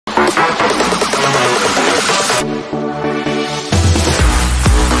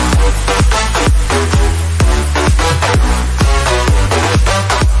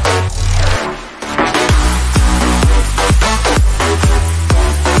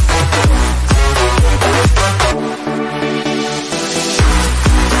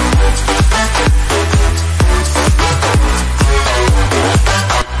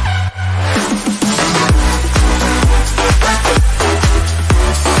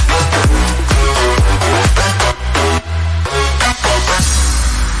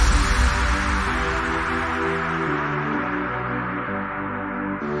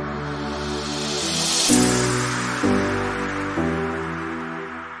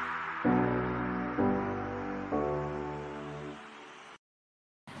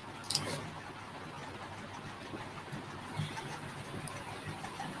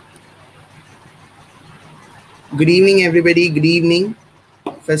Good evening, everybody. Good evening.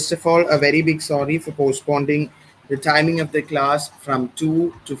 First of all, a very big sorry for postponing the timing of the class from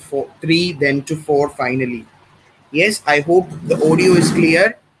 2 to 4, 3, then to 4 finally. Yes, I hope the audio is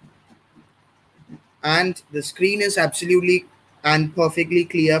clear and the screen is absolutely and perfectly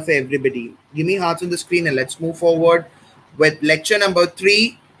clear for everybody. Give me hearts on the screen and let's move forward with lecture number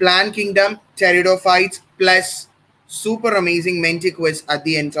 3, Plant Kingdom, Pteridophytes, plus super amazing Menti quiz at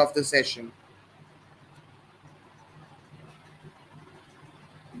the end of the session.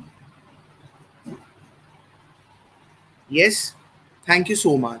 Yes, thank you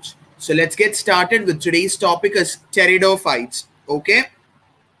so much. So let's get started with today's topic as Pteridophytes. Okay.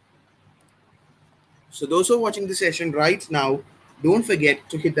 So those who are watching the session right now, don't forget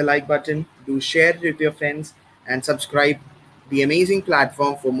to hit the like button, do share it with your friends, and subscribe the amazing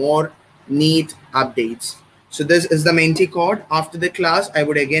platform for more neat updates. So this is the Menti code. After the class, I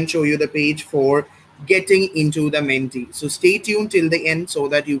would again show you the page for getting into the Menti. So stay tuned till the end so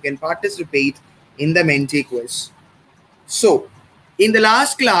that you can participate in the Menti quiz. So in the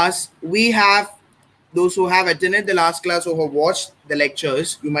last class, we have those who have attended the last class or who have watched the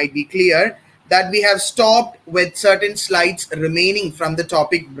lectures, you might be clear that we have stopped with certain slides remaining from the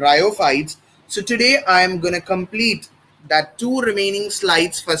topic bryophytes. So today I am going to complete that 2 remaining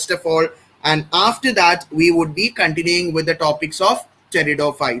slides first of all, and after that we would be continuing with the topics of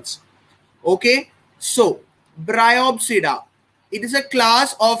pteridophytes. Okay, so Bryopsida. It is a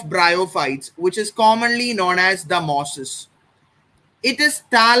class of bryophytes which is commonly known as the mosses. It is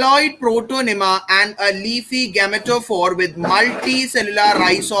thalloid protonema and a leafy gametophore with multicellular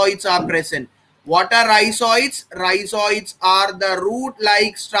rhizoids are present. What are rhizoids? Rhizoids are the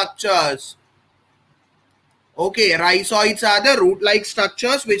root-like structures. Okay, rhizoids are the root-like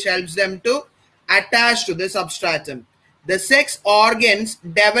structures which helps them to attach to the substratum. The sex organs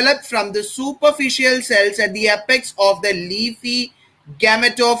develop from the superficial cells at the apex of the leafy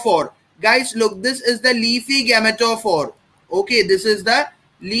gametophore. Guys, look, this is the leafy gametophore. Okay, this is the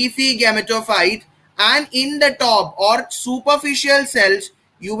leafy gametophyte, and in the top or superficial cells,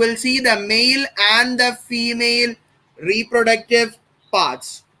 you will see the male and the female reproductive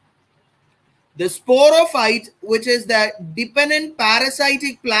parts. The sporophyte, which is the dependent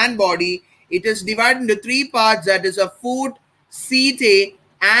parasitic plant body, it is divided into 3 parts, that is a foot, setae,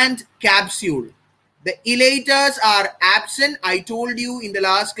 and capsule. The elaters are absent. I told you in the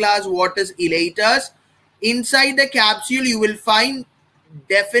last class what is elaters. Inside the capsule, you will find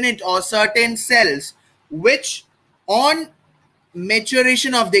definite or certain cells which on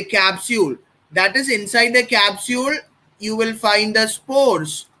maturation of the capsule, that is inside the capsule, you will find the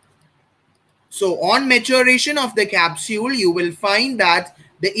spores. So on maturation of the capsule, you will find that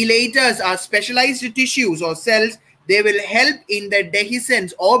the elaters are specialized tissues or cells. They will help in the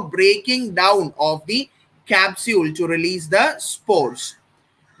dehiscence or breaking down of the capsule to release the spores.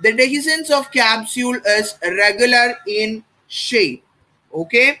 The dehiscence of capsule is regular in shape.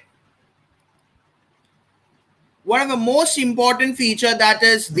 Okay. One of the most important feature, that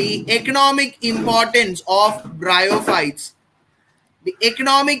is the economic importance of bryophytes. The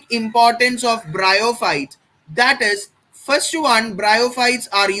economic importance of bryophyte, that is, first one, bryophytes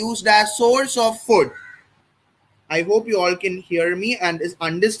are used as source of food. I hope you all can hear me and is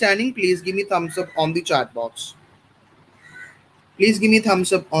understanding. Please give me thumbs up on the chat box. Please give me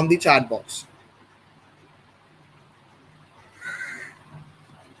thumbs up on the chat box.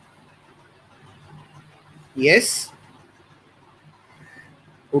 Yes.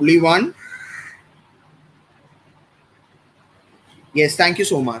 Only one. Yes, thank you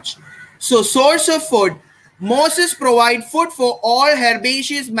so much. So source of food. Mosses provide food for all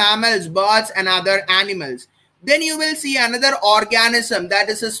herbaceous mammals, birds, and other animals. Then you will see another organism, that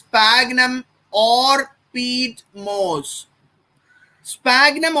is a sphagnum or peat moss.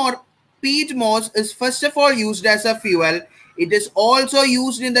 Sphagnum or peat moss is first of all used as a fuel. It is also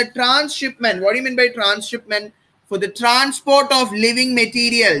used in the transshipment. What do you mean by transshipment? For the transport of living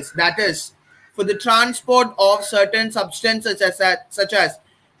materials, that is, for the transport of certain substances such as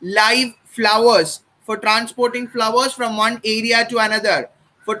live flowers, for transporting flowers from one area to another,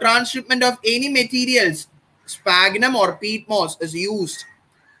 for transshipment of any materials, sphagnum or peat moss is used.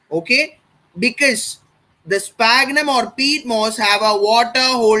 Okay, because the sphagnum or peat moss have a water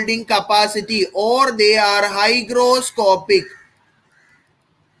holding capacity, or they are hygroscopic.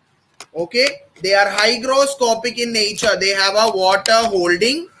 Okay, they are hygroscopic in nature. They have a water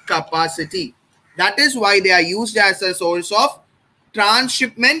holding capacity. That is why they are used as a source of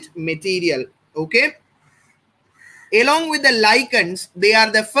transshipment material. Okay, along with the lichens, they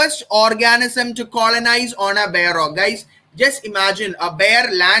are the first organism to colonize on a bare rock. Guys, just imagine a bare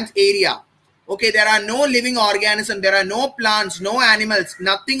land area. Okay, there are no living organisms, there are no plants, no animals,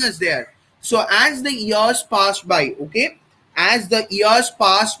 nothing is there. So as the years pass by, okay, as the years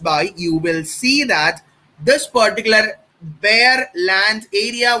pass by, you will see that this particular bare land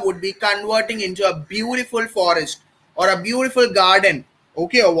area would be converting into a beautiful forest or a beautiful garden,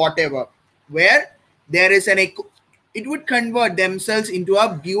 okay, or whatever, where there is an eco, it would convert themselves into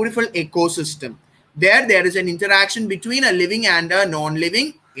a beautiful ecosystem. There is an interaction between a living and a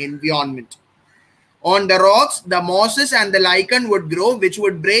non-living environment. On the rocks, the mosses and the lichen would grow, which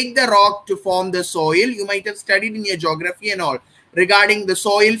would break the rock to form the soil. You might have studied in your geography and all regarding the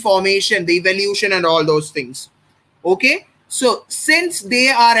soil formation, the evolution and all those things. Okay, so since they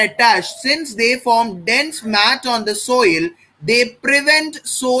are attached, since they form dense mat on the soil, they prevent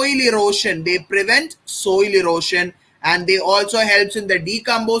soil erosion. They prevent soil erosion, and they also helps in the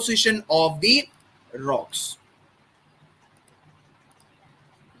decomposition of the rocks.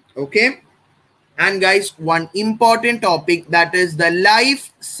 Okay, and guys, one important topic, that is the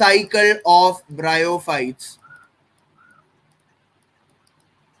life cycle of bryophytes.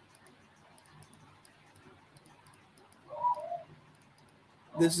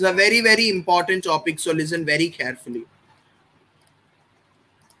 This is a very important topic, so listen very carefully.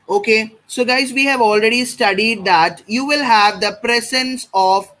 Okay, so guys, we have already studied that you will have the presence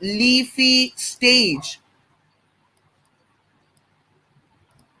of leafy stage.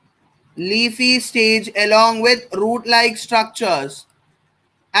 Leafy stage along with root-like structures.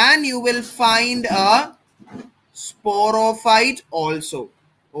 And you will find a sporophyte also.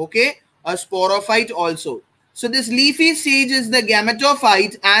 Okay, a sporophyte also. So this leafy stage is the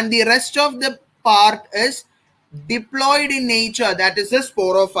gametophyte, and the rest of the part is diploid in nature, that is a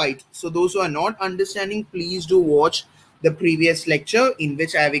sporophyte. So those who are not understanding, please do watch the previous lecture in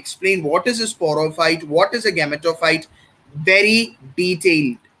which I have explained what is a sporophyte, what is a gametophyte, very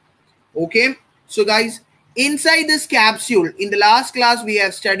detailed. Okay, so guys, inside this capsule, in the last class we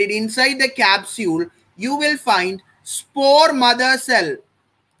have studied, inside the capsule you will find spore mother cell.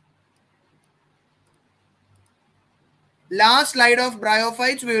 Last slide of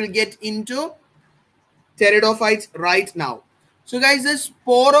bryophytes, we will get into pteridophytes right now. So guys, this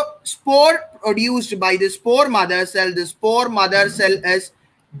spore produced by the spore mother cell, the spore mother cell is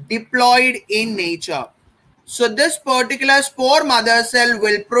diploid in nature. So this particular spore mother cell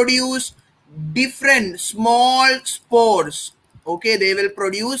will produce different small spores. Okay, they will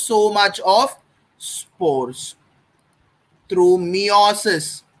produce so much of spores through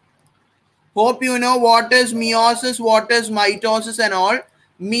meiosis. Hope you know what is meiosis, what is mitosis and all.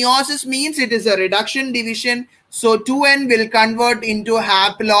 Meiosis means it is a reduction division. So 2n will convert into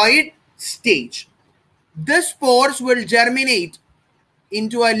haploid stage. The spores will germinate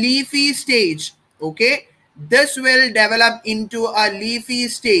into a leafy stage. Okay, this will develop into a leafy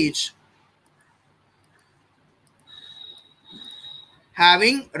stage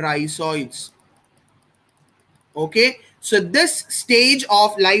having rhizoids. Okay, so this stage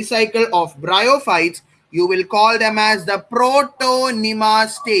of life cycle of bryophytes, you will call them as the protonyma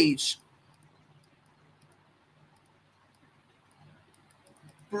stage.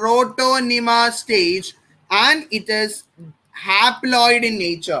 Protonyma stage, and it is haploid in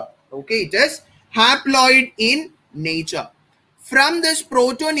nature. Okay, it is haploid in nature. From this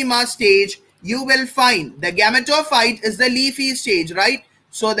protonyma stage, you will find the gametophyte is the leafy stage, right?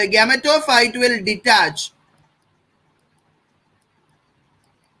 So the gametophyte will detach.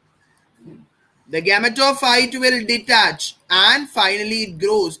 The gametophyte will detach, and finally it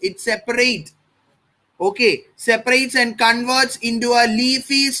grows. It separates. Okay, separates and converts into a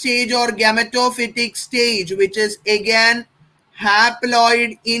leafy stage or gametophytic stage, which is again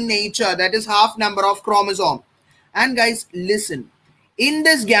haploid in nature. That is half number of chromosome. And guys, listen. In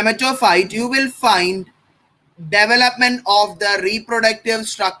this gametophyte, you will find development of the reproductive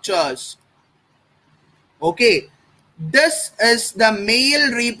structures. Okay, this is the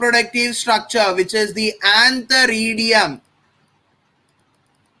male reproductive structure, which is the antheridium.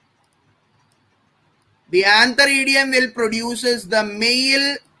 The antheridium will produces the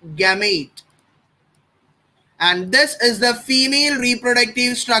male gamete. And this is the female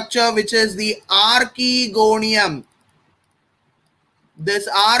reproductive structure, which is the archegonium. This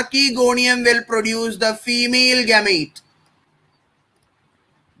archegonium will produce the female gamete.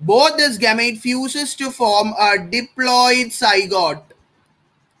 Both this gamete fuses to form a diploid zygote.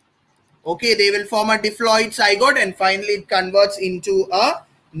 Okay, they will form a diploid zygote, and finally it converts into a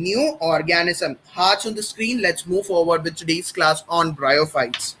new organism. Hearts on the screen. Let's move forward with today's class on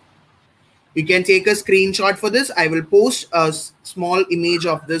bryophytes. You can take a screenshot for this. I will post a small image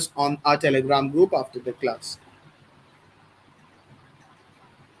of this on our Telegram group after the class.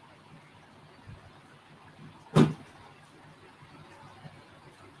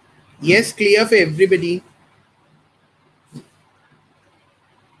 Yes, clear for everybody.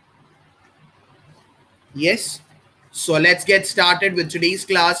 Yes. So let's get started with today's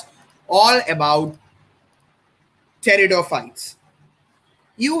class all about pteridophytes.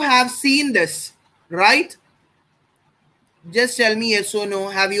 You have seen this, right? Just tell me yes or no.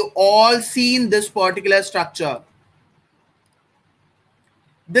 Have you all seen this particular structure?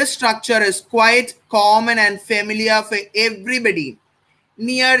 This structure is quite common and familiar for everybody.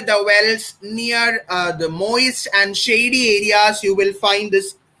 Near the wells, near the moist and shady areas, you will find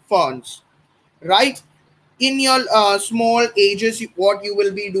this ferns, right? In your small ages, what you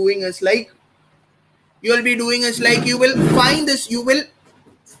will be doing is like, you will find this, you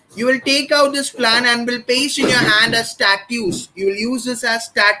will take out this plant and will paste in your hand as statues. You will use this as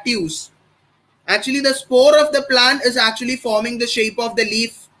statues. Actually, the spore of the plant is actually forming the shape of the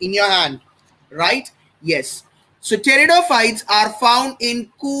leaf in your hand, right? Yes. So pteridophytes are found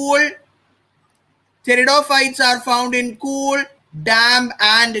in cool, damp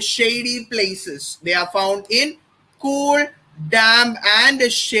and shady places. They are found in cool, damp and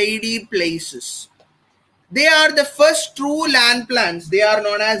shady places. They are the first true land plants. They are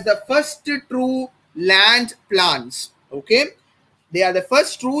known as the first true land plants. Okay. They are the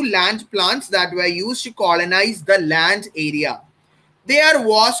first true land plants that were used to colonize the land area. They are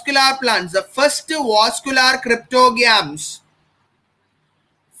vascular plants, the first vascular cryptogams.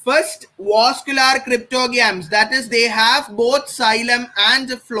 First vascular cryptogams, that is, they have both xylem and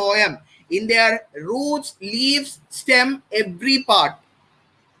phloem in their roots, leaves, stem, every part.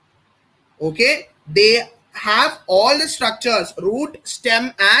 Okay, they have all the structures, root,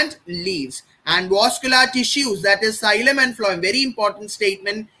 stem and leaves, and vascular tissues, that is xylem and phloem. Very important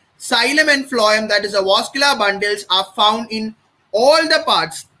statement. Xylem and phloem, that is the vascular bundles, are found in all the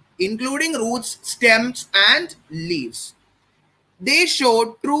parts including roots, stems and leaves. They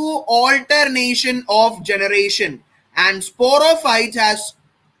show true alternation of generation, and sporophytes has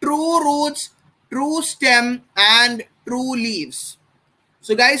true roots, true stem and true leaves.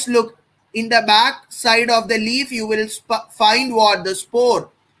 So guys, look, in the back side of the leaf, you will find what? The spore.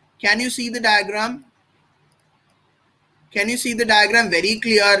 Can you see the diagram? Can you see the diagram very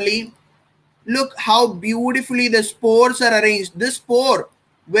clearly? Look how beautifully the spores are arranged. This spore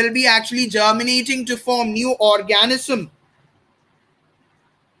will be actually germinating to form new organism.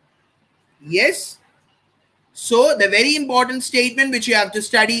 Yes. So the very important statement which you have to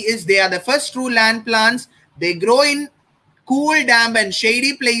study is they are the first true land plants. They grow in cool, damp and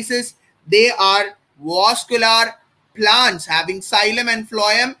shady places. They are vascular plants having xylem and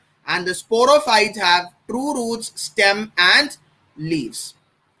phloem, and the sporophytes have true roots, stem and leaves.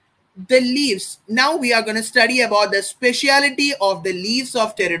 The leaves. Now we are going to study about the speciality of the leaves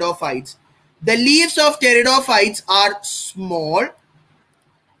of pteridophytes. The leaves of pteridophytes are small.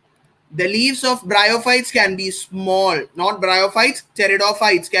 The leaves of bryophytes can be small, not bryophytes,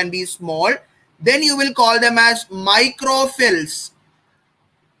 pteridophytes can be small. Then you will call them as microphyls,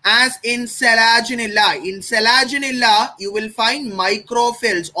 as in Selaginella. In Selaginella, you will find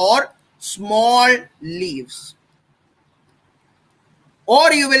microphyls or small leaves.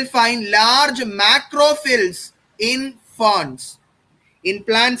 Or you will find large macrophyls in ferns. In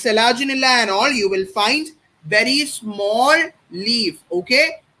plant Selaginella and all, you will find very small leaf,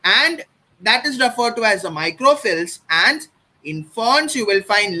 okay? And that is referred to as the microphyls. And in ferns, you will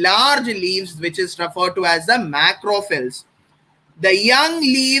find large leaves, which is referred to as the macrophyls. The young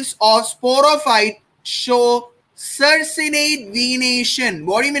leaves of sporophyte show circinate venation.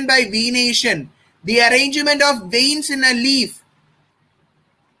 What do you mean by venation? The arrangement of veins in a leaf.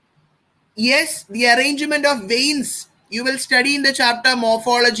 Yes, the arrangement of veins. You will study in the chapter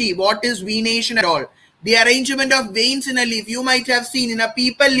morphology what is venation and all. The arrangement of veins in a leaf. You might have seen in a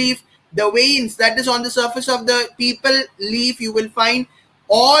peepal leaf, the veins that is on the surface of the peepal leaf, you will find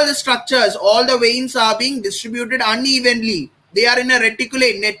all the structures, all the veins are being distributed unevenly. They are in a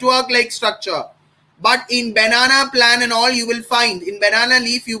reticulate, network-like structure. But in banana plant and all, you will find, in banana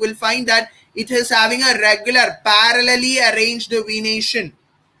leaf, you will find that it is having a regular, parallelly arranged venation.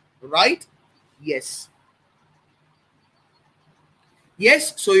 Right? Yes.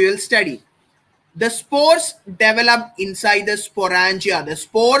 Yes, so you will study. The spores develop inside the sporangia. The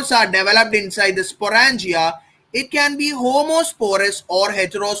spores are developed inside the sporangia. It can be homosporous or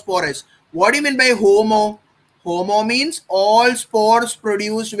heterosporous. What do you mean by homo? Homo means all spores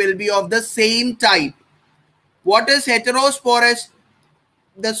produced will be of the same type. What is heterosporous?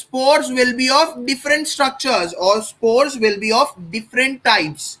 The spores will be of different structures, or spores will be of different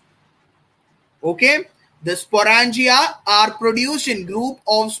types. Okay. The sporangia are produced in group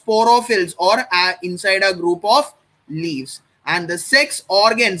of sporophylls or inside a group of leaves. and the sex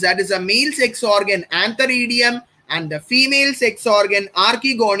organs, that is a male sex organ antheridium and the female sex organ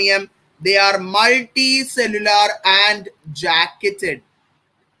archegonium, they are multicellular and jacketed.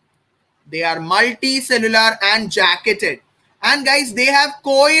 They are multicellular and jacketed. And guys, they have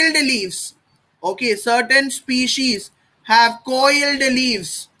coiled leaves. Okay, certain species have coiled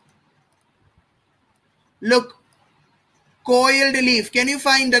leaves. Look, coiled leaf. Can you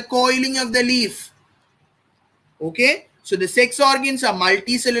find the coiling of the leaf? Okay, so the sex organs are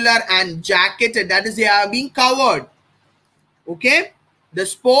multicellular and jacketed. That is, they are being covered. Okay, the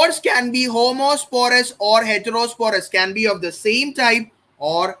spores can be homosporous or heterosporous, can be of the same type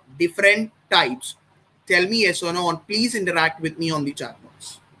or different types. Tell me yes or no, and please interact with me on the chat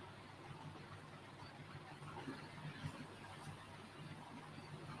box.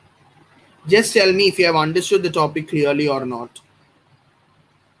 Just tell me if you have understood the topic clearly or not.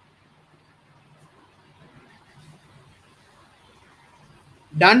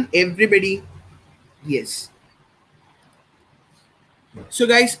 Done, everybody? Yes. So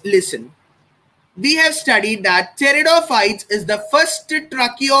guys, listen. We have studied that Pteridophytes is the first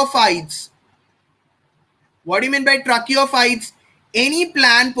Tracheophytes. What do you mean by Tracheophytes? Any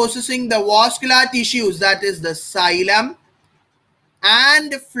plant possessing the vascular tissues, that is the xylem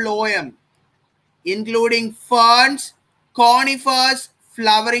and phloem, including ferns, conifers,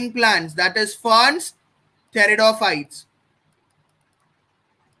 flowering plants, that is ferns, Pteridophytes.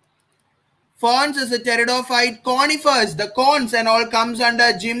 Ferns is a pteridophyte. Conifers, the cones and all comes under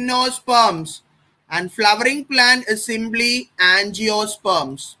gymnosperms. And flowering plant is simply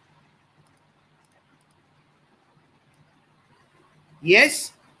angiosperms.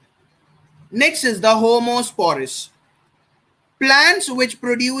 Yes. Next is the homosporous. Plants which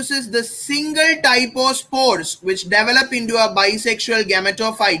produces the single typospores which develop into a bisexual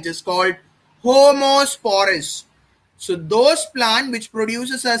gametophyte is called homosporous. So those plant which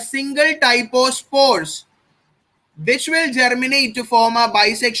produces a single typospores which will germinate to form a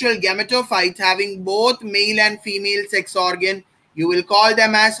bisexual gametophyte having both male and female sex organ, you will call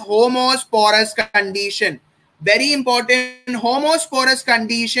them as homosporous condition. Very important, homosporous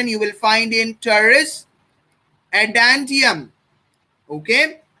condition you will find in Pteris, Edantium.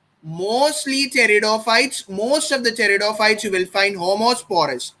 Okay, mostly pteridophytes, most of the pteridophytes you will find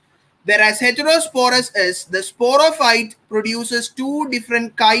homosporous. Whereas heterosporous is the sporophyte produces two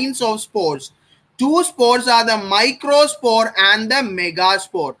different kinds of spores. Two spores are the microspore and the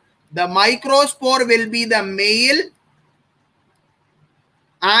megaspore. The microspore will be the male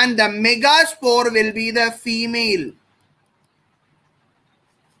and the megaspore will be the female.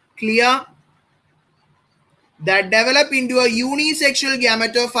 Clear? That develop into a unisexual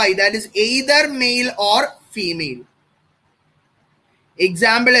gametophyte, that is either male or female.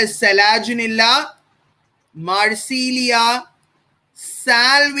 Example is Selaginella, Marsilia,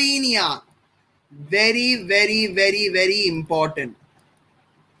 Salvinia. Very, very, very, very important.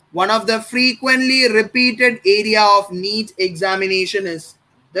 One of the frequently repeated area of Neet examination is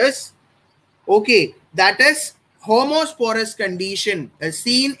this. Okay, that is homosporous condition is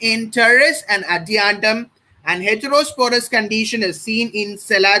seen in Pteris and Adiantum, and heterosporous condition is seen in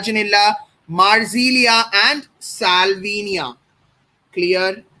Selaginella, Marsilia and Salvinia.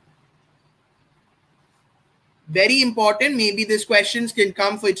 Clear? Very important. Maybe these questions can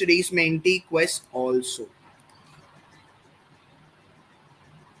come for today's Menti quest also.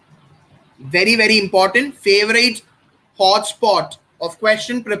 Very, very important. Favorite hotspot of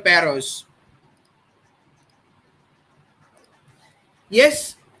question preparers.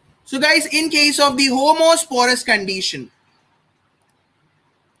 Yes. So guys, in case of the homosporous condition,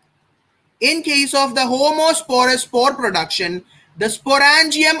 in case of the homosporous spore production, the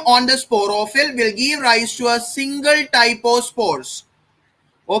sporangium on the sporophyll will give rise to a single typospores.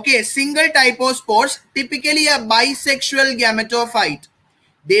 Okay, single typospores, typically a bisexual gametophyte.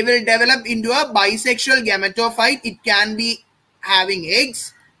 They will develop into a bisexual gametophyte. It can be having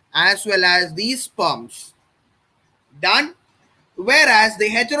eggs as well as these sperms. Done. Whereas the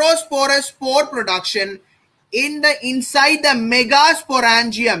heterosporous spore production inside the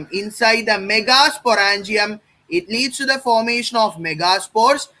megasporangium, it leads to the formation of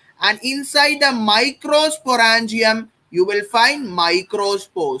megaspores, and inside the microsporangium you will find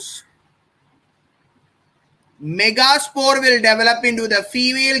microspores. Megaspore will develop into the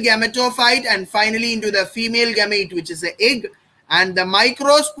female gametophyte and finally into the female gamete, which is an egg, and the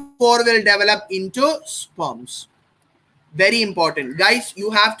microspore will develop into sperms. Very important. Guys,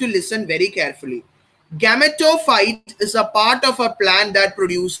 you have to listen very carefully. Gametophyte is a part of a plant that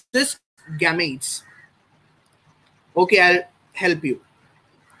produces gametes. Okay, I'll help you.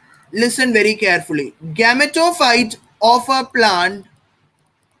 Listen very carefully. Gametophyte of a plant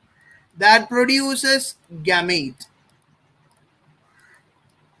that produces gamete.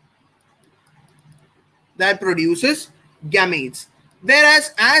 That produces gametes.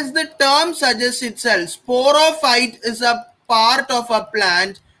 Whereas, as the term suggests itself, sporophyte is a part of a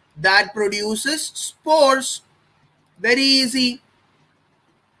plant that produces spores. Very easy,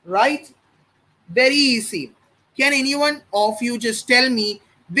 right? Very easy. Can anyone of you just tell me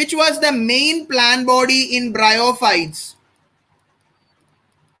which was the main plant body in bryophytes?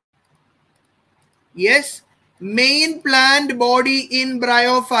 Yes, main plant body in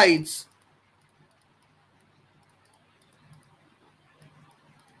bryophytes.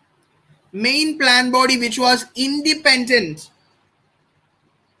 Main plant body which was independent.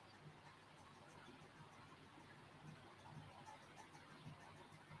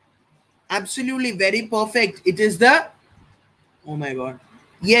 Absolutely, very perfect. It is the, oh my god.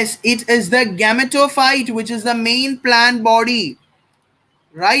 Yes, it is the gametophyte, which is the main plant body,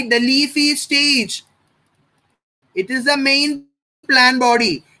 right? The leafy stage. It is the main plant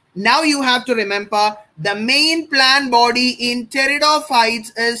body. Now you have to remember the main plant body in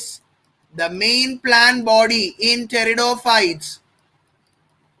pteridophytes is the main plant body in pteridophytes.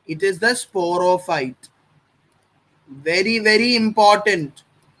 It is the sporophyte. Very, very important.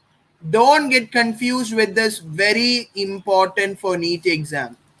 Don't get confused with this. Very important for NEET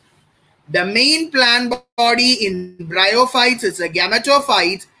exam. The main plant body in bryophytes is a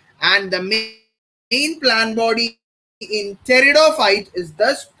gametophyte, and the main plant body in pteridophyte is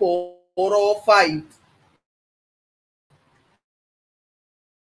the sporophyte.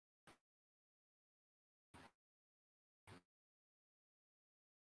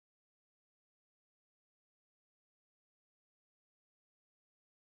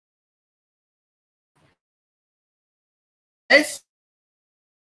 Yes.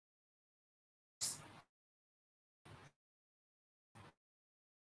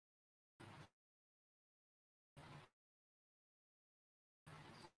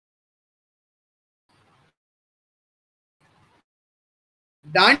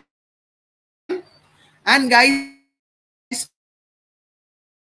 Done. And guys,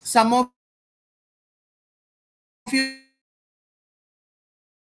 some of you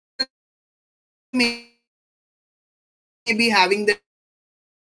may be having the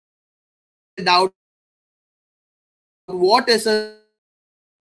doubt, what is a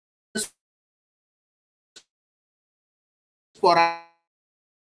sporangium?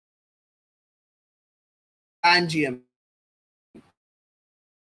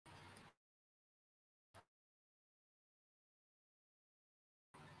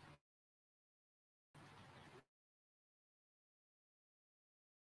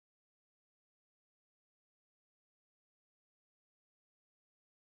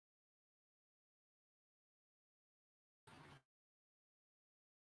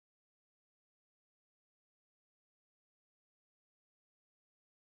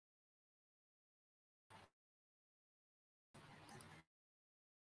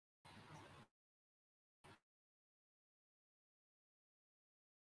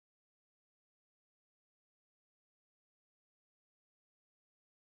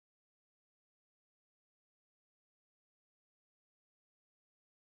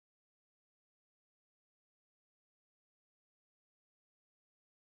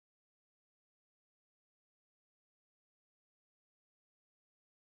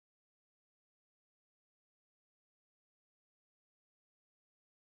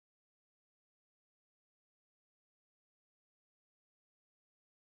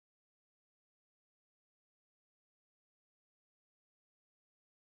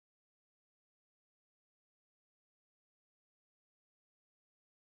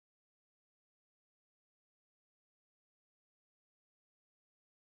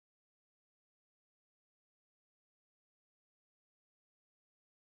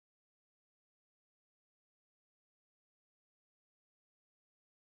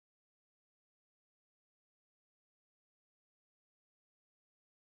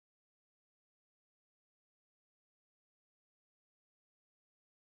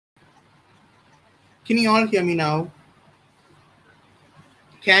 Can you all hear me now?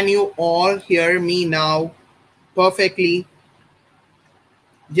 Can you all hear me now perfectly?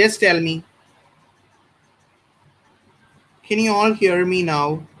 Just tell me. Can you all hear me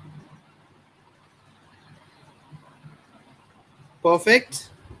now? Perfect.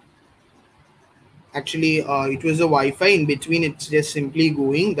 Actually, it was a Wi-Fi in between. It's just simply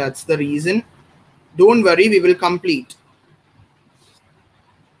going. That's the reason. Don't worry, we will complete.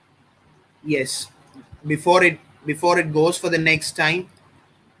 Yes. Before it goes for the next time.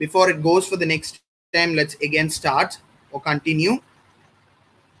 Before it goes for the next time, let's again start. or continue?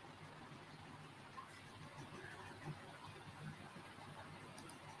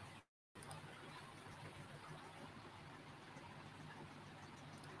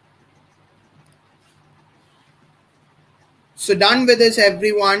 So done with this,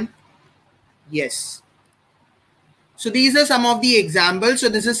 everyone? Yes. So these are some of the examples. So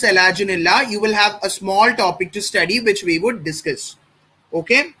this is Selaginella. You will have a small topic to study, which we would discuss.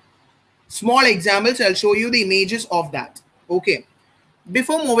 Okay. Small examples. I'll show you the images of that. Okay.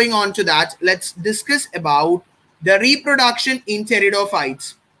 Before moving on to that, let's discuss about the reproduction in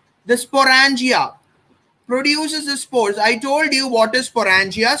pteridophytes. The sporangia produces the spores. I told you what is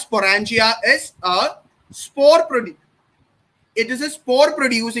sporangia. Sporangia is a spore producer. It is a spore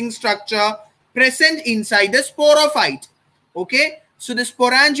producing structure present inside the sporophyte. Okay, so the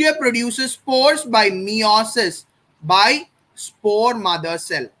sporangia produces spores by meiosis, by spore mother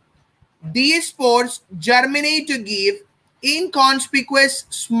cell. These spores germinate to give inconspicuous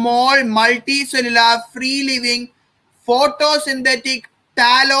small multicellular free living photosynthetic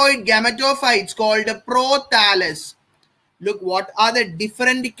thalloid gametophytes called the prothallus. Look, what are the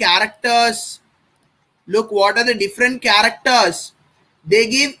different characters? Look, what are the different characters? They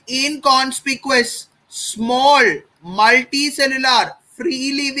give inconspicuous, small, multicellular,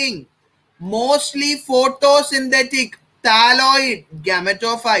 free-living, mostly photosynthetic, thalloid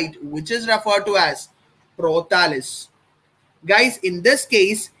gametophyte, which is referred to as prothallus. Guys, in this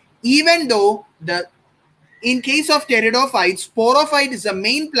case, even though in case of pteridophytes, sporophyte is the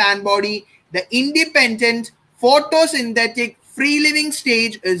main plant body, the independent photosynthetic free living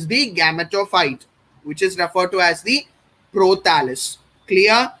stage is the gametophyte, which is referred to as the prothallus.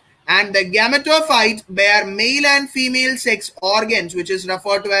 Clear? And the gametophyte bear male and female sex organs, which is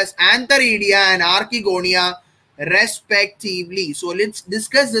referred to as antheridia and archegonia respectively. So let's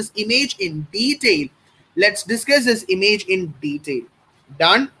discuss this image in detail. Let's discuss this image in detail.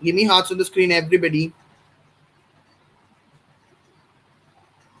 Done? Give me hearts on the screen, everybody.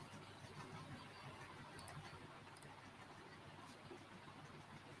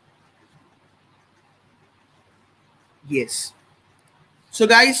 Yes. So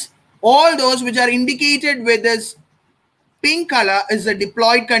guys, all those which are indicated with this pink color is the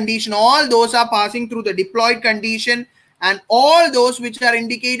diploid condition. All those are passing through the diploid condition, and all those which are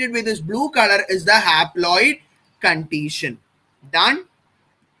indicated with this blue color is the haploid condition. Done?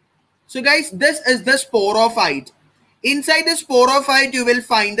 So guys, this is the sporophyte. Inside the sporophyte, you will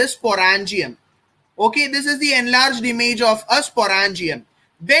find the sporangium. Okay, this is the enlarged image of a sporangium.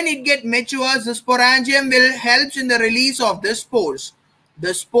 When it gets matures, the sporangium will help in the release of the spores.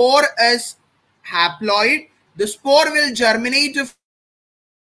 The spore is haploid. The spore will germinate to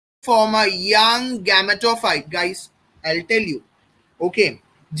form a young gametophyte. Guys, I'll tell you. Okay,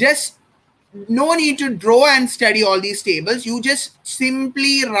 just no need to draw and study all these tables. You just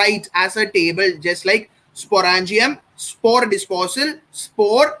simply write as a table, just like sporangium, spore dispersal,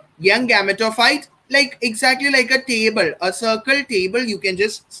 spore, young gametophyte, like exactly like a table, a circle table. You can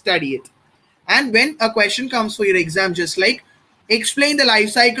just study it. And when a question comes for your exam, just like explain the life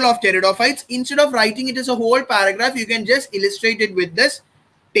cycle of pteridophytes, instead of writing it as a whole paragraph, you can just illustrate it with this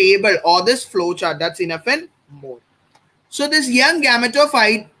table or this flowchart. That's enough and more. So this young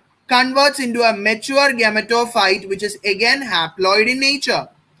gametophyte converts into a mature gametophyte, which is again haploid in nature.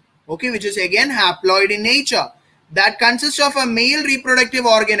 Okay, which is again haploid in nature. That consists of a male reproductive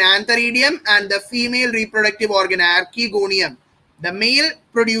organ antheridium and the female reproductive organ archegonium. The male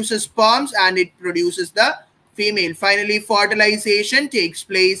produces sperms and it produces the female. Finally, fertilization takes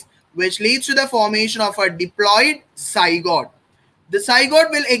place, which leads to the formation of a diploid zygote. The zygote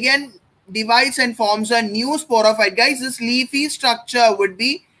will again divides and forms a new sporophyte. Guys, this leafy structure would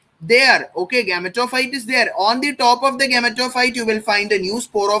be there. Okay, gametophyte is there. On the top of the gametophyte, you will find a new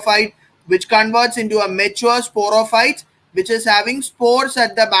sporophyte, which converts into a mature sporophyte, which is having spores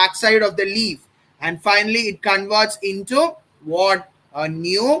at the backside of the leaf. And finally, it converts into what? A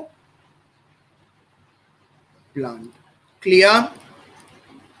new plant. Clear?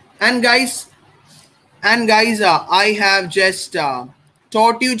 And guys, I have just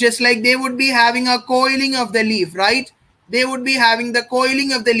taught you, just like they would be having a coiling of the leaf, right? They would be having the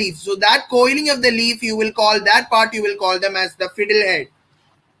coiling of the leaf. So that coiling of the leaf, you will call that part, you will call them as the fiddlehead.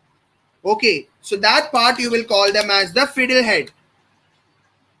 Okay, so that part you will call them as the fiddlehead.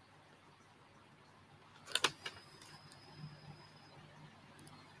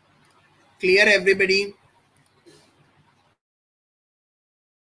 Clear, everybody?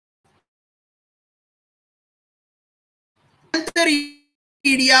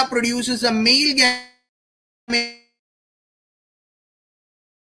 Antheridia produces a male gamete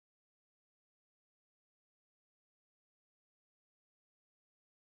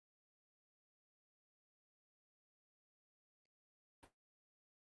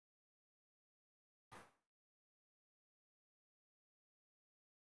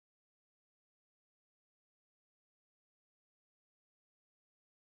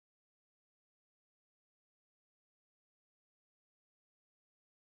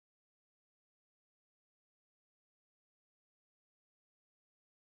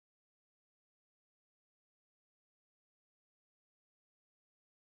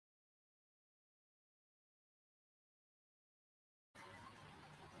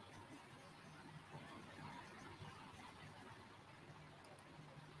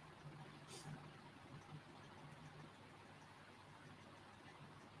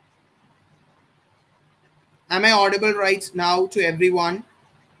Am I audible right now to everyone?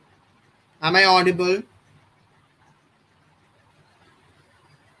 Am I audible?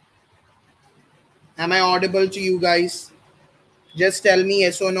 Am I audible to you guys? Just tell me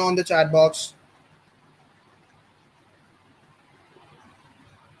yes or no on the chat box.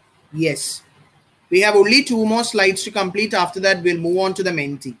 Yes. We have only 2 more slides to complete. After that, we'll move on to the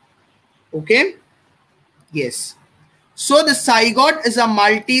Menti. Okay? Yes. So the zygote is a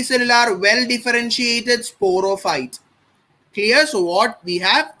multicellular, well-differentiated sporophyte. Clear? So what we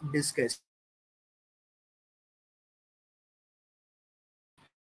have discussed.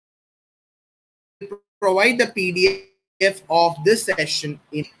 Provide the PDF of this session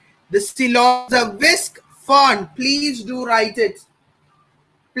in the Silon, the whisk fern. Please do write it.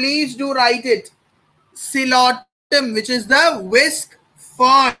 Please do write it. Silotum, which is the whisk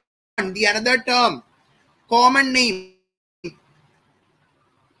fern, the another term, common name.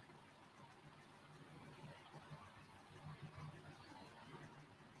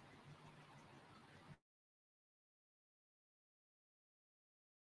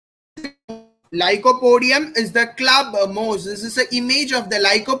 Lycopodium is the club moss. This is an image of the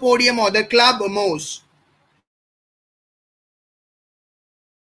Lycopodium or the club moss.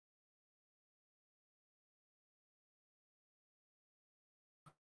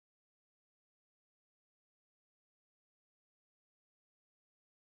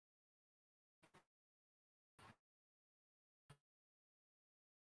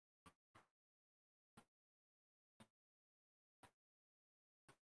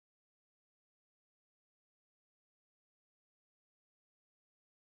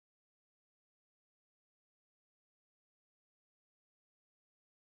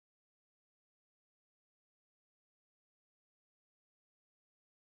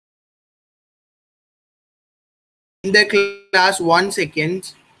 In the class, 1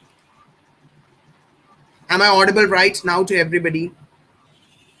 second. Am I audible right now to everybody?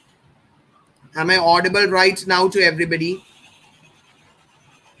 Am I audible right now to everybody?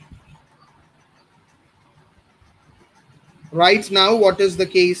 Right now, what is the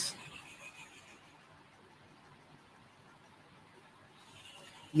case?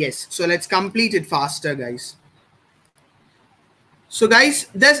 Yes. So let's complete it faster, guys. So guys,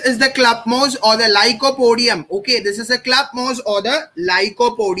 this is the club moss or the Lycopodium. Okay, this is a club moss or the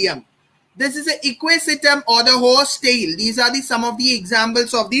Lycopodium. This is a equisetum or the horse tail. These are the some of the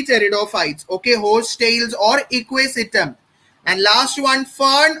examples of the pteridophytes. Okay, horse tails or equisetum. And last one,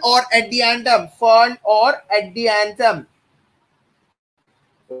 fern or adiantum. Fern or adiantum.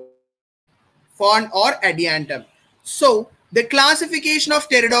 Fern or adiantum. So the classification of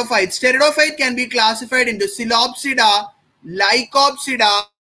pteridophytes. Pteridophyte can be classified into Coelopsida, Lycopsida,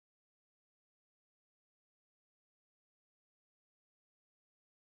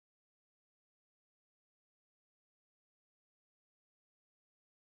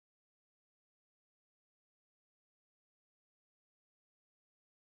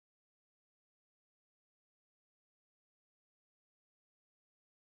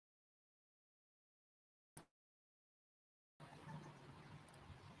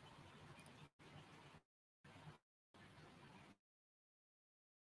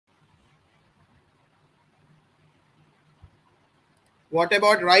 what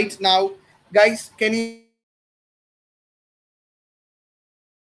about right now? Guys, can you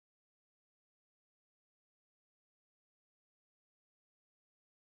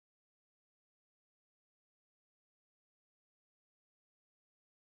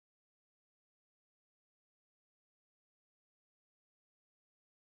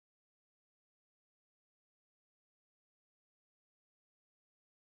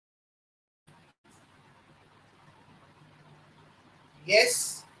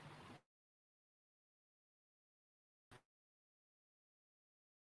yes?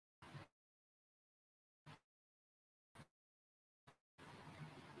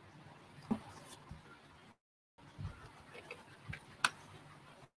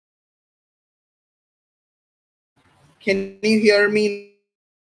 Can you hear me?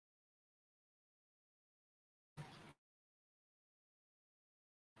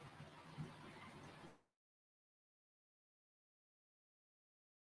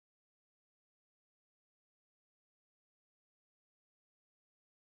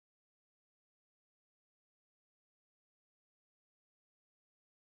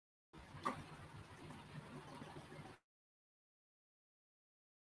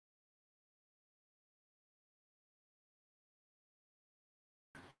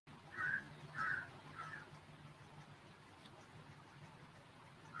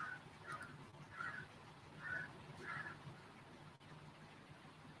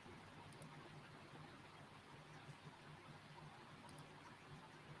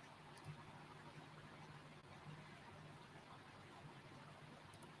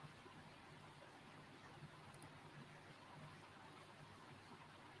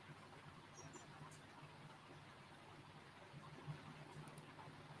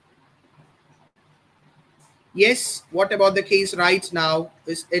 Yes, what about the case right now?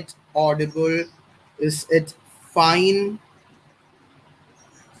 Is it audible? Is it fine?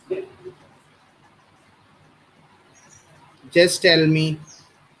 Just tell me.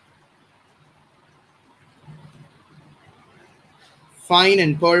 Fine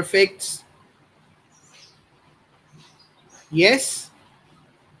and perfect. Yes.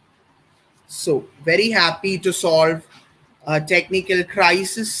 So, very happy to solve a technical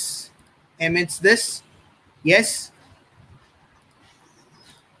crisis amidst this. Yes.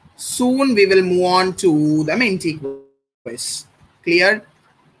 Soon we will move on to the Menti quiz. Clear?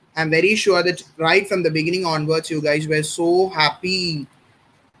 I'm very sure that right from the beginning onwards, you guys were so happy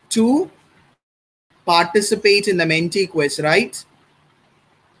to participate in the Menti quiz, right?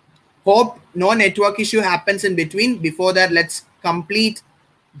 Hope no network issue happens in between. Before that, let's complete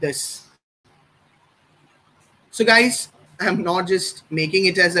this. So guys, I'm not just making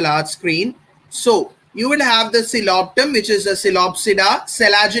it as a large screen. So you will have the Coleoptera, which is a Coleopsida.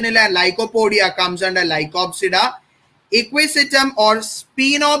 Selaginella and Lycopodia comes under Lycopsida. Equisetum or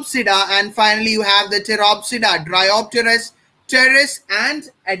Spinopsida, and finally you have the Pteropsida, Dryopteris, Pteris, and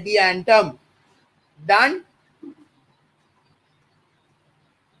Adiantum. Done?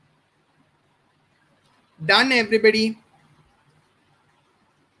 Done, everybody?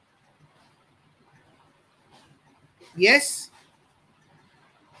 Yes?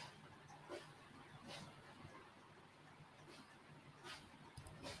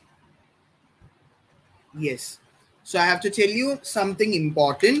 Yes. So I have to tell you something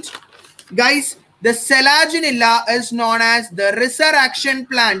important. Guys, the Selaginella is known as the resurrection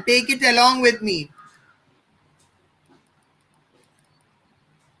plant. Take it along with me.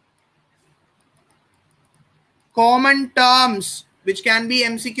 Common terms, which can be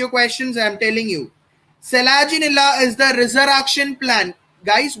MCQ questions, I am telling you. Selaginella is the resurrection plant.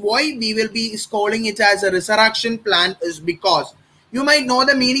 Guys, why we will be calling it as a resurrection plant is because you might know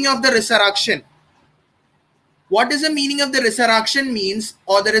the meaning of the resurrection. What is the meaning of the resurrection means,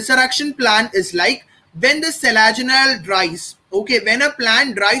 or the resurrection plant is like when the selaginella dries. Okay, when a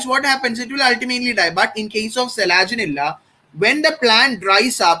plant dries, what happens? It will ultimately die. But in case of selaginella, when the plant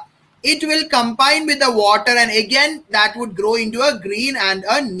dries up, it will combine with the water, and again that would grow into a green and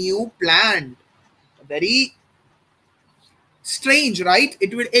a new plant. Very strange, right?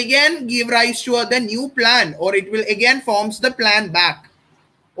 It will again give rise to the new plant, or it will again forms the plant back.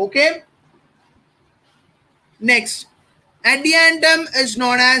 Okay. Next, Adiantum is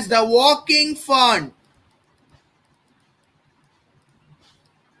known as the walking fern.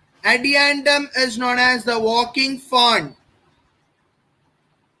 Adiantum is known as the walking fern.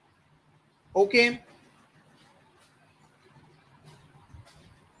 Okay.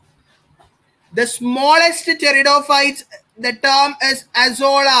 The smallest pteridophytes, the term is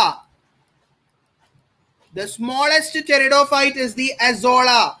Azola. The smallest pteridophyte is the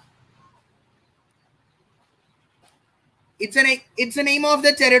Azola. It's a name of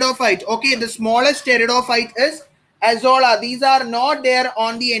the pteridophyte. Okay, the smallest pteridophyte is Azola. These are not there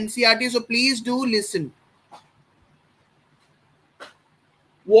on the NCRT, so please do listen.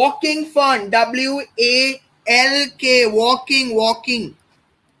 Walking fern, W-A-L-K,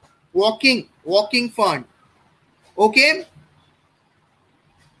 walking fern. Okay.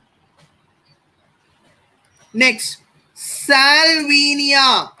 Next,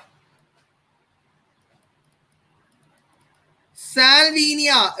 Salvinia.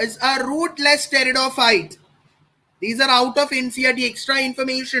 Salvinia is a rootless pteridophyte. These are out of NCRT extra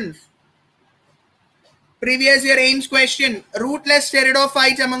information. Previous year AIMS question. Rootless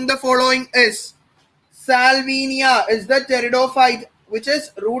pteridophyte among the following is Salvinia is the pteridophyte which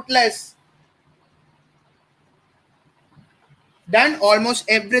is rootless. Done. Almost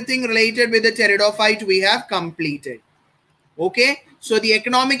everything related with the pteridophyte we have completed. Okay. So the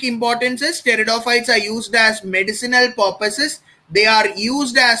economic importance is pteridophytes are used as medicinal purposes. They are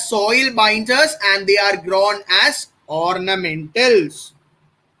used as soil binders and they are grown as ornamentals.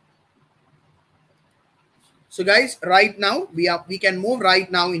 So guys, right now we can move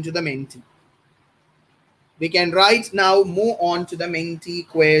right now into the Menti. We can right now move on to the Menti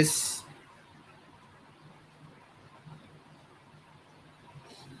quiz.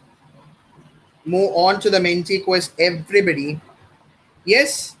 Move on to the Menti quiz, everybody.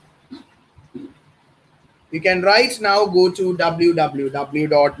 Yes. You can right now go to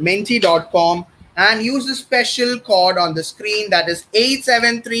www.menti.com and use the special code on the screen, that is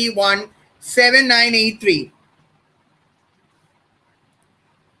 87317983.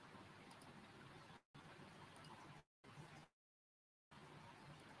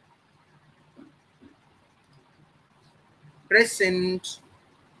 Present.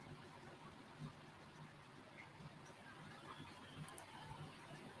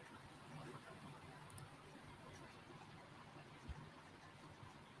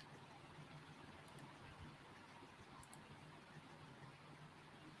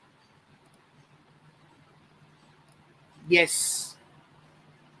 Yes.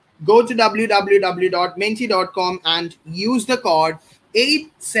 Go to www.menti.com and use the code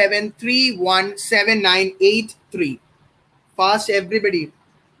 87317983. Fast, everybody.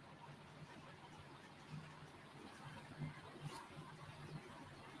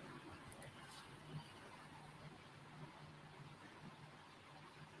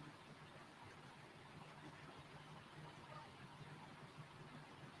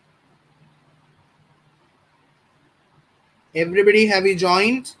 Everybody, have you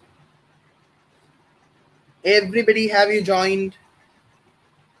joined? Everybody, have you joined?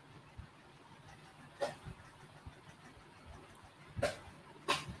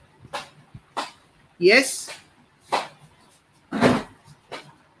 Yes?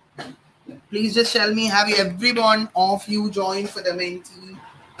 Please just tell me, have you everyone of you joined for the Menti?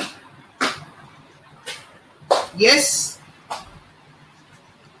 Yes?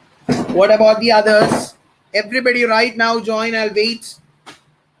 What about the others? Everybody right now join, I'll wait.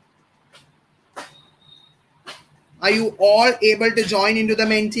 Are you all able to join into the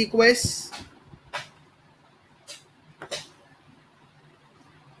Menti quiz?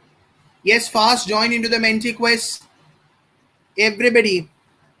 Yes, fast, join into the Menti quiz. Everybody.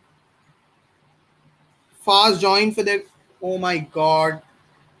 Fast, join for the... Oh my God.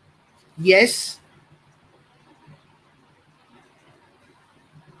 Yes.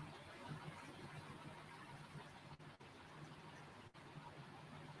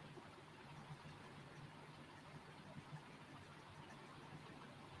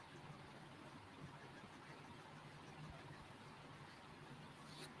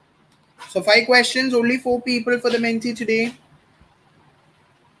 So 5 questions, only 4 people for the Menti today.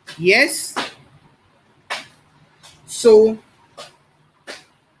 Yes. So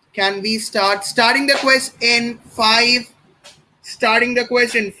can we start? Starting the quiz in 5, starting the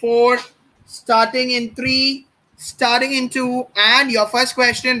quiz in 4, starting in 3, starting in 2, and your first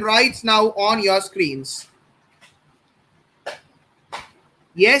question right now on your screens.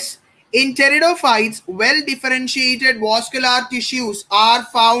 Yes. In pteridophytes, well-differentiated vascular tissues are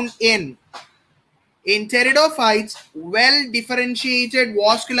found in. In pteridophytes, well-differentiated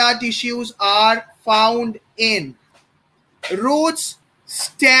vascular tissues are found in roots,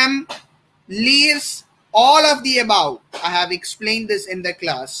 stem, leaves, all of the above. I have explained this in the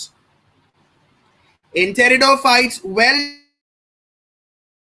class. In pteridophytes,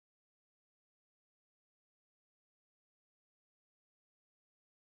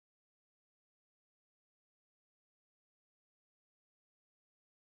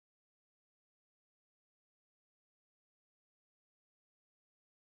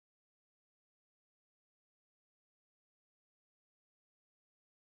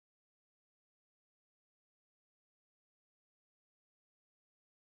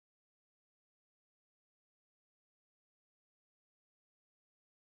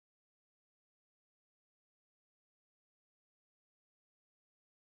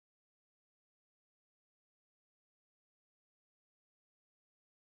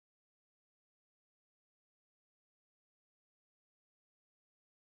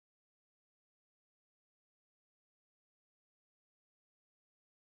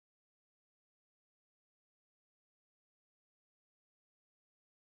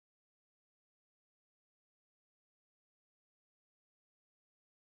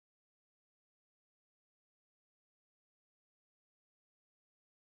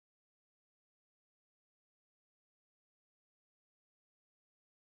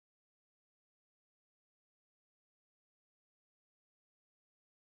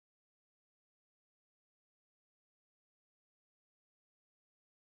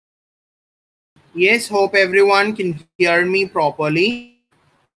 yes, hope everyone can hear me properly.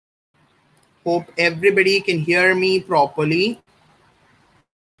 Hope everybody can hear me properly.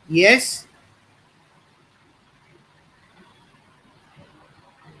 Yes.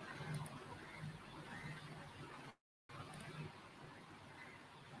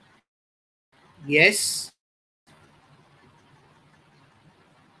 Yes.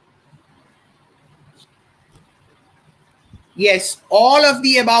 Yes, all of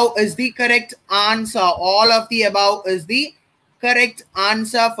the above is the correct answer. All of the above is the correct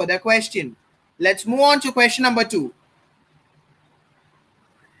answer for the question. Let's move on to question number 2.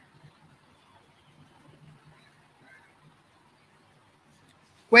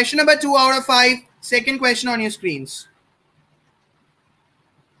 Question number 2 out of 5. Second question on your screens.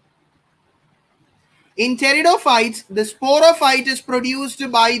 In pteridophytes, the sporophyte is produced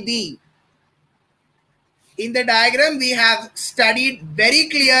by the... In the diagram, we have studied very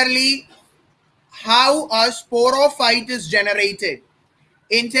clearly how a sporophyte is generated.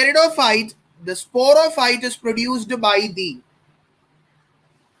 In pteridophyte, the sporophyte is produced by the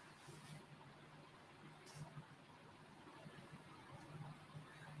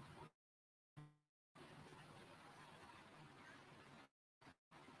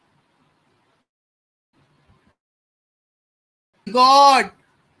zygote.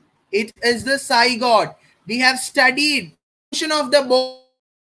 It is the zygote. We have studied of the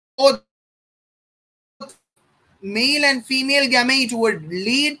both male and female gamete would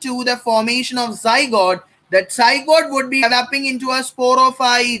lead to the formation of zygote. That zygote would be developing into a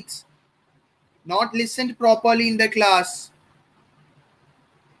sporophyte. Not listened properly in the class.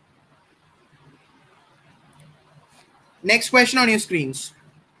 Next question on your screens.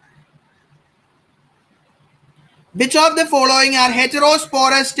 Which of the following are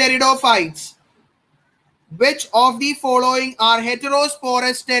heterosporous pteridophytes? Which of the following are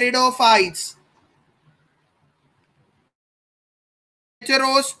heterosporous pteridophytes?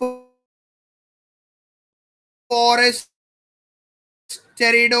 Heterosporous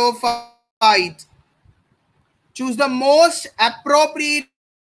pteridophyte. Choose the most appropriate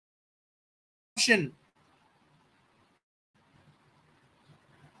option.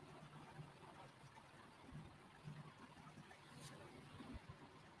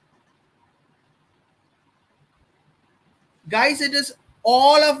 Guys, it is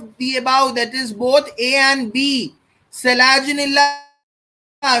all of the above. That is both A and B. Selaginella,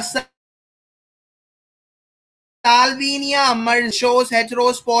 Salvinia shows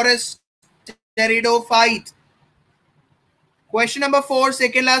heterosporous pteridophyte. Question number 4,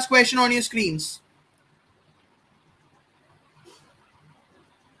 second last question on your screens.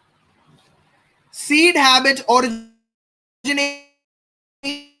 Seed habit originated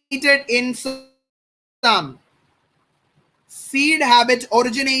in some. Seed habit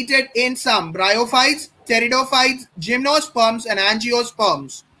originated in some bryophytes, pteridophytes, gymnosperms, and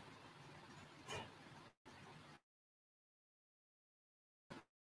angiosperms.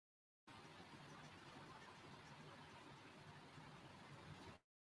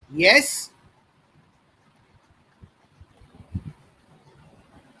 Yes.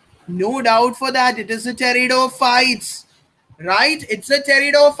 No doubt for that. It is the pteridophytes. Right? It's the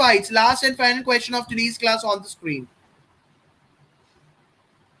pteridophytes. Last and final question of today's class on the screen.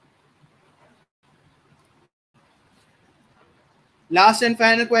 Last and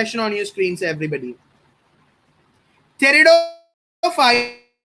final question on your screens, everybody. Pteridophytes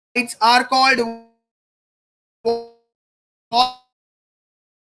are called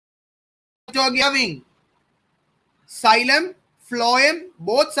giving xylem, phloem,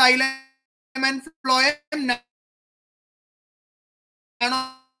 both xylem and phloem.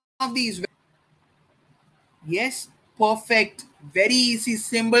 None of these. Yes, perfect. Very easy,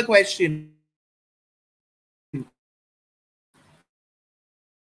 simple question.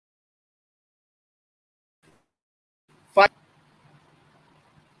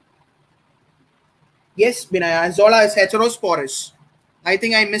 Yes, Binaya, Jwala is heterosporous. I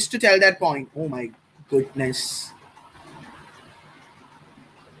think I missed to tell that point. Oh my goodness.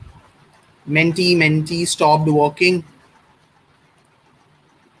 Menti stopped working.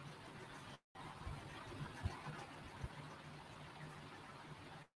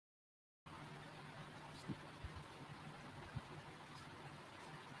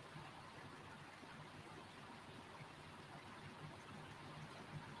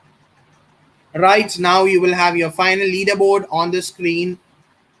 Right now, you will have your final leaderboard on the screen.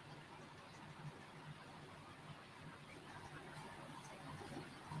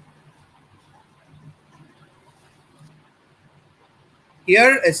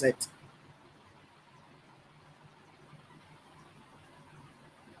 Here is it.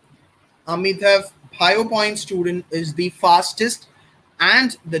 Amitav, Biopoint student, is the fastest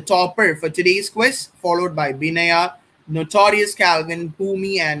and the topper for today's quiz, followed by Binaya, Notorious Calvin,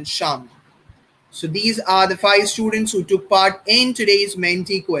 Bhumi, and Sham. So these are the 5 students who took part in today's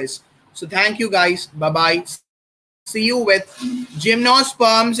Menti quiz. So thank you guys. Bye-bye. See you with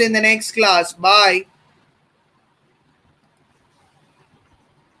gymnosperms in the next class. Bye.